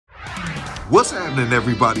What's happening,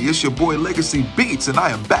 everybody? It's your boy Legacey Beats, and I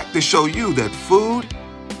am back to show you that food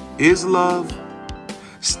is love.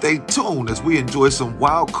 Stay tuned as we enjoy some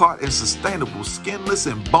wild-caught and sustainable skinless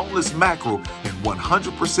and boneless mackerel in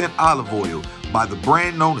 100% olive oil by the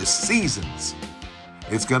brand known as Seasons.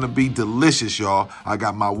 It's gonna be delicious, y'all. I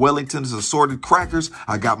got my Wellington's assorted crackers,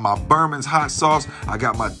 I got my Burmans Hot sauce, I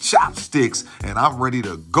got my chopsticks, and I'm ready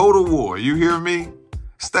to go to war. You hear me?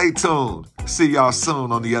 Stay tuned. See y'all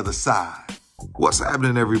soon on the other side. What's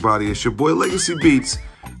happening, everybody? It's your boy Legacey Beats,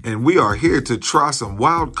 and we are here to try some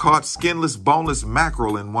wild-caught, skinless, boneless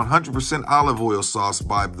mackerel in 100% olive oil sauce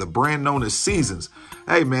by the brand known as Seasons.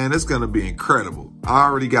 Hey, man, it's going to be incredible. I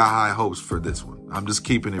already got high hopes for this one. I'm just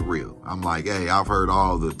keeping it real. I'm like, hey, I've heard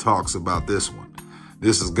all the talks about this one.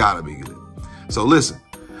 This has got to be good. So listen,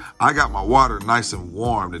 I got my water nice and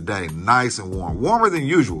warm today, nice and warm, warmer than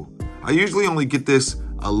usual. I usually only get this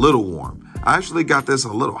a little warm. I actually got this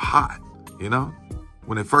a little hot. You know,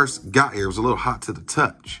 when it first got here, it was a little hot to the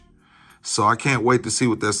touch. So I can't wait to see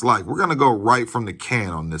what that's like. We're going to go right from the can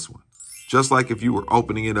on this one. Just like if you were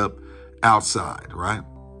opening it up outside, right?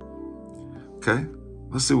 Okay,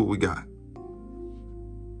 let's see what we got.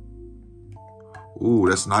 Ooh,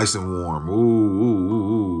 that's nice and warm. Ooh, ooh, ooh,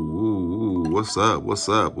 ooh, ooh, ooh. What's up? What's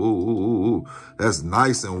up? Ooh, ooh, ooh, ooh. That's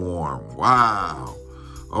nice and warm. Wow.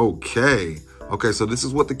 Okay. Okay, so this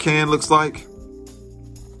is what the can looks like.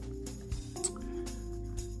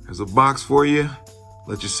 There's a box for you.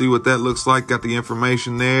 Let you see what that looks like. Got the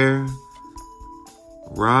information there.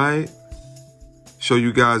 Right. Show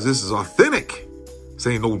you guys this is authentic. This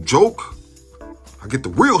ain't no joke. I get the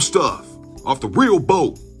real stuff off the real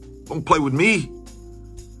boat. Don't play with me.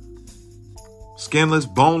 Skinless,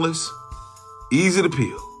 boneless, easy to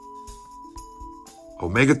peel.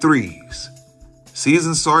 Omega-3s.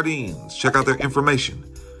 Seasons sardines. Check out their information.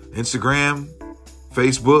 Instagram,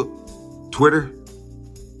 Facebook, Twitter.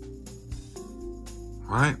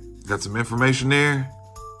 Right, got some information there.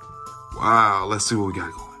 Wow, let's see what we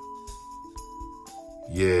got going.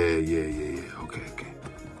 Yeah. Okay.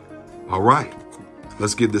 All right,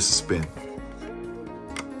 let's give this a spin.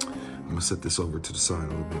 I'm gonna set this over to the side a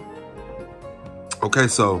little bit. Okay,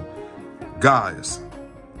 so guys,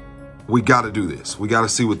 we gotta do this. We gotta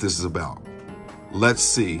see what this is about. Let's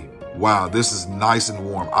see. Wow, this is nice and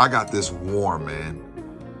warm. I got this warm, man.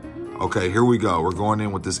 Okay, here we go. We're going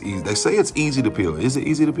in with this easy. They say it's easy to peel. Is it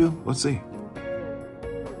easy to peel? Let's see.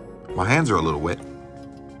 My hands are a little wet.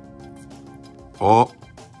 Oh,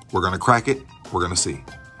 we're going to crack it. We're going to see.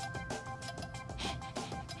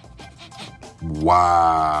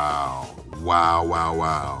 Wow.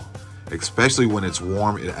 Wow. Especially when it's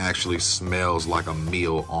warm, it actually smells like a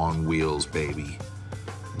meal on wheels, baby.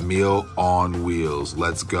 Meal on wheels.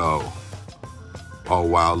 Let's go. Oh,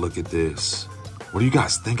 wow. Look at this. What do you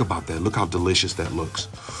guys think about that? Look how delicious that looks.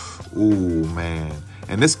 Ooh, man.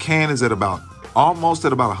 And this can is at almost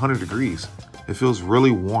at about 100 degrees. It feels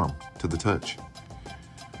really warm to the touch.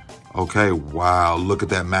 Okay, wow. Look at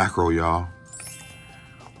that mackerel, y'all.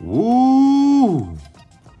 Woo!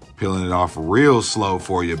 Peeling it off real slow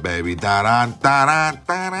for you, baby. Da-da, da-da,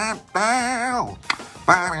 da-da, da.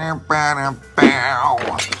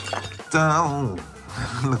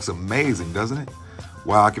 Looks amazing, doesn't it?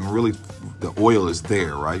 Wow, I can really, the oil is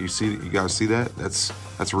there, right? You guys see that? That's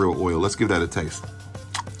real oil. Let's give that a taste.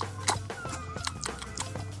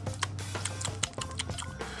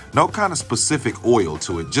 No kind of specific oil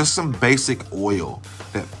to it, just some basic oil.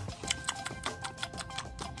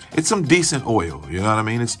 It's some decent oil, you know what I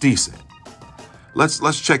mean? It's decent.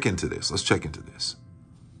 Let's check into this. Let's check into this.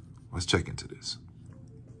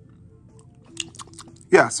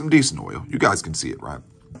 Yeah, some decent oil. You guys can see it, right?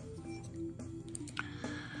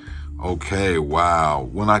 Okay, wow.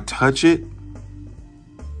 When I touch it,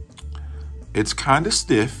 it's kind of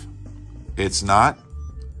stiff. It's not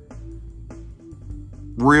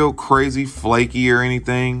real crazy flaky or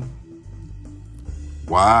anything.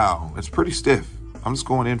 Wow, it's pretty stiff. I'm just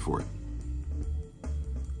going in for it.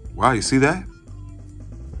 Wow, you see that?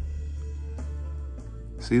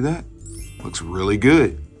 See that? Looks really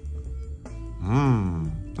good.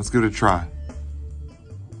 Let's give it a try.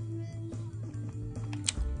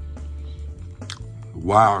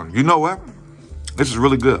 Wow, you know what? This is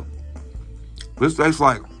really good. This tastes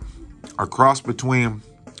like a cross between,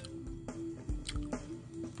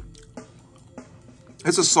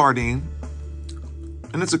 it's a sardine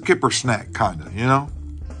and it's a kipper snack, kind of, you know?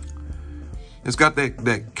 It's got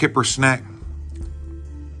that kipper snack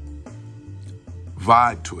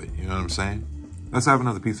vibe to it, you know what I'm saying? Let's have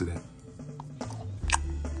another piece of that.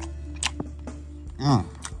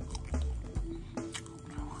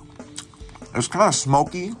 It's kind of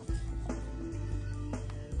smoky.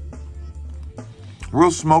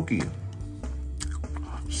 Real smoky.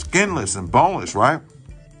 Skinless and boneless, right?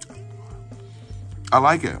 I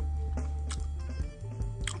like it.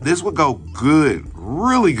 This would go good,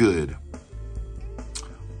 really good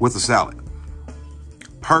with a salad.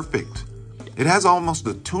 Perfect. It has almost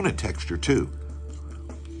a tuna texture too.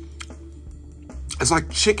 It's like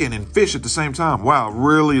chicken and fish at the same time. Wow, I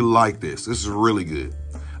really like this. This is really good.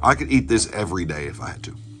 I could eat this every day if I had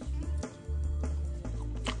to.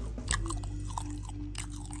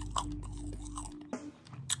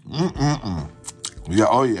 Yeah,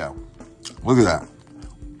 oh yeah. Look at that.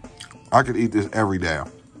 I could eat this every day.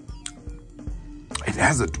 It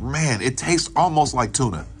has man, it tastes almost like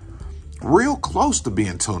tuna. Real close to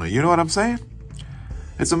being tuna, you know what I'm saying?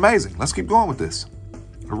 It's amazing. Let's keep going with this.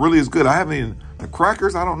 It really is good. I haven't even, the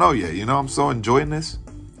crackers, I don't know yet. You know, I'm so enjoying this.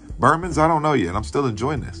 Burmans, I don't know yet. I'm still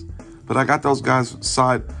enjoying this. But I got those guys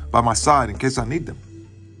by my side in case I need them.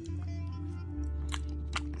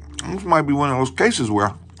 This might be one of those cases where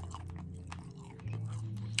I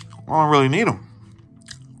don't really need them.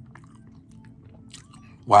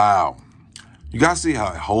 Wow. You guys see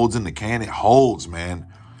how it holds in the can? It holds, man.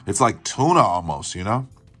 It's like tuna almost, you know?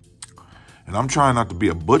 And I'm trying not to be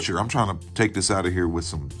a butcher. I'm trying to take this out of here with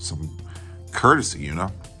some courtesy, you know?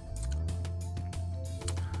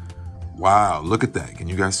 Wow, look at that. Can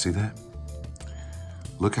you guys see that?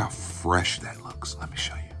 Look how fresh that looks. Let me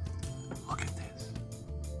show you. Look at this.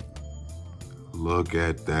 Look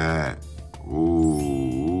at that.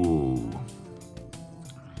 Ooh.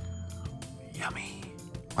 Yummy.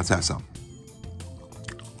 Let's have some.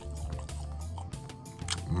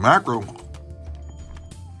 Mackerel.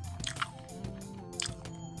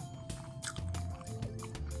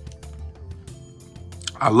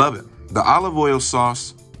 I love it. The olive oil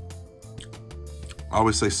sauce, I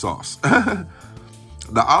always say sauce.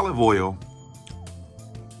 The olive oil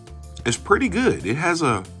is pretty good. It has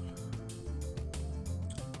a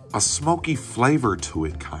smoky flavor to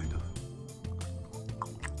it, kind of.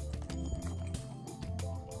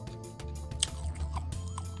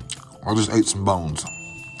 I just ate some bones,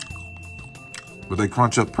 but they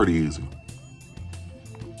crunch up pretty easy.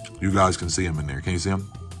 You guys can see them in there. Can you see them?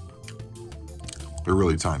 They're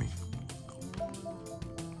really tiny,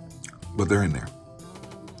 but they're in there.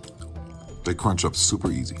 They crunch up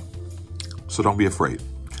super easy. So don't be afraid.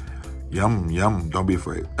 Yum, yum, don't be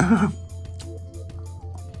afraid.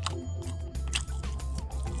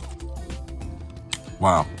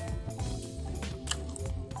 Wow.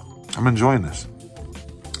 I'm enjoying this.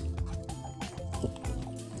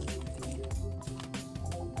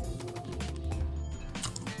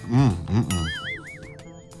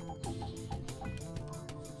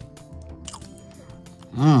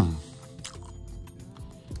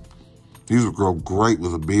 These would go great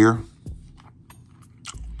with a beer.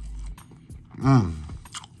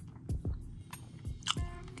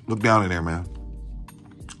 Look down in there, man.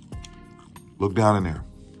 Look down in there.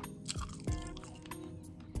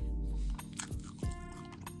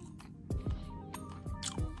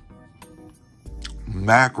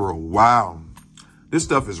 Mackerel, wow. This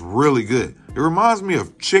stuff is really good. It reminds me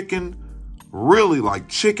of chicken, really like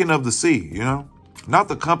chicken of the sea, you know? Not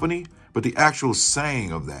the company, but the actual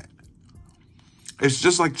saying of that. It's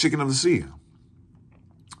just like chicken of the sea.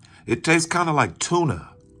 It tastes kind of like tuna.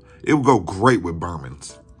 It would go great with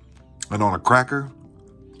Burmans. And on a cracker,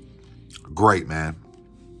 great, man.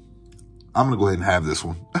 I'm going to go ahead and have this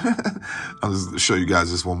one. I'll just show you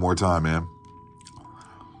guys this one more time, man.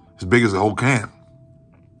 As big as the whole can.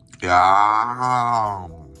 Yeah.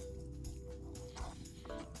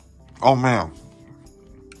 Oh, man.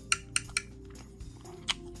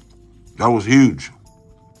 That was huge.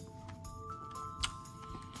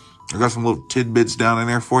 I got some little tidbits down in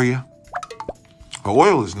there for you. The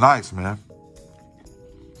oil is nice, man.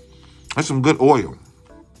 That's some good oil.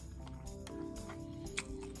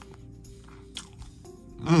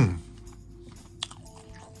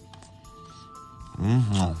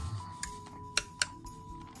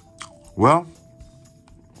 Well,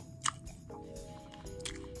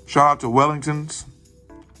 shout out to Wellingtons.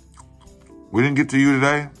 We didn't get to you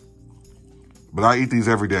today, but I eat these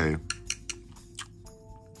every day.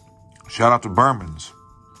 Shout out to Burmans.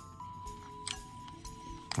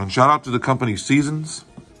 And shout out to the company Seasons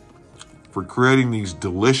for creating these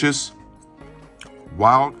delicious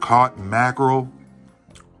wild-caught mackerel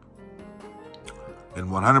and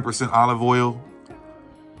 100% olive oil.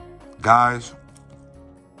 Guys,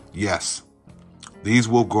 yes, these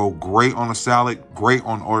will go great on a salad, great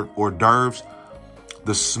on hors d'oeuvres.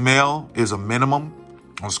 The smell is a minimum.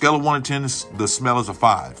 On a scale of 1 to 10, the smell is a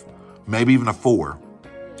 5, maybe even a 4.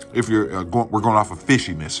 If you're we're going off of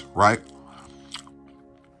fishiness, right?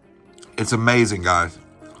 It's amazing, guys.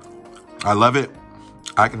 I love it.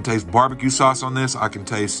 I can taste barbecue sauce on this. I can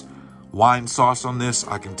taste wine sauce on this.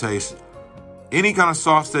 I can taste any kind of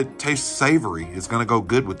sauce that tastes savory. It's going to go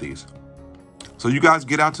good with these. So you guys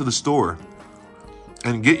get out to the store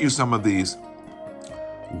and get you some of these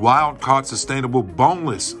wild-caught, sustainable,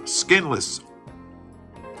 boneless, skinless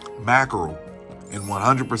mackerel in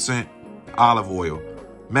 100% olive oil.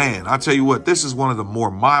 Man, I tell you what, this is one of the more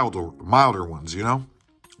milder ones, you know?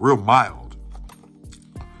 Real mild.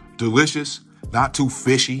 Delicious, not too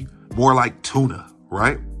fishy, more like tuna,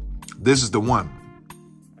 right? This is the one.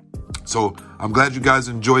 So I'm glad you guys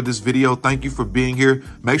enjoyed this video. Thank you for being here.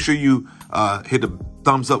 Make sure you hit the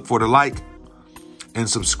thumbs up for the like and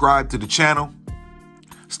subscribe to the channel.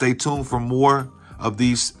 Stay tuned for more of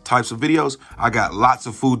these types of videos. I got lots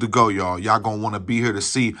of food to go, y'all. Y'all gonna want to be here to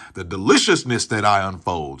see the deliciousness that I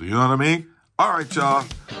unfold. You know what I mean? All right, y'all.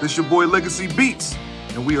 This your boy Legacey Beats,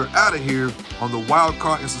 and we are out of here on the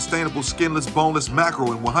wild-caught and sustainable skinless, boneless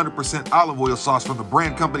mackerel in 100% olive oil sauce from the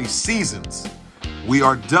brand company Seasons. We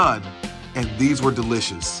are done, and these were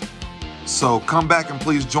delicious. So come back and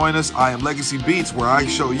please join us. I am Legacey Beats, where I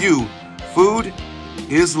show you food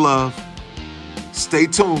is love. Stay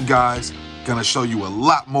tuned, guys. Gonna show you a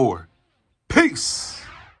lot more. Peace.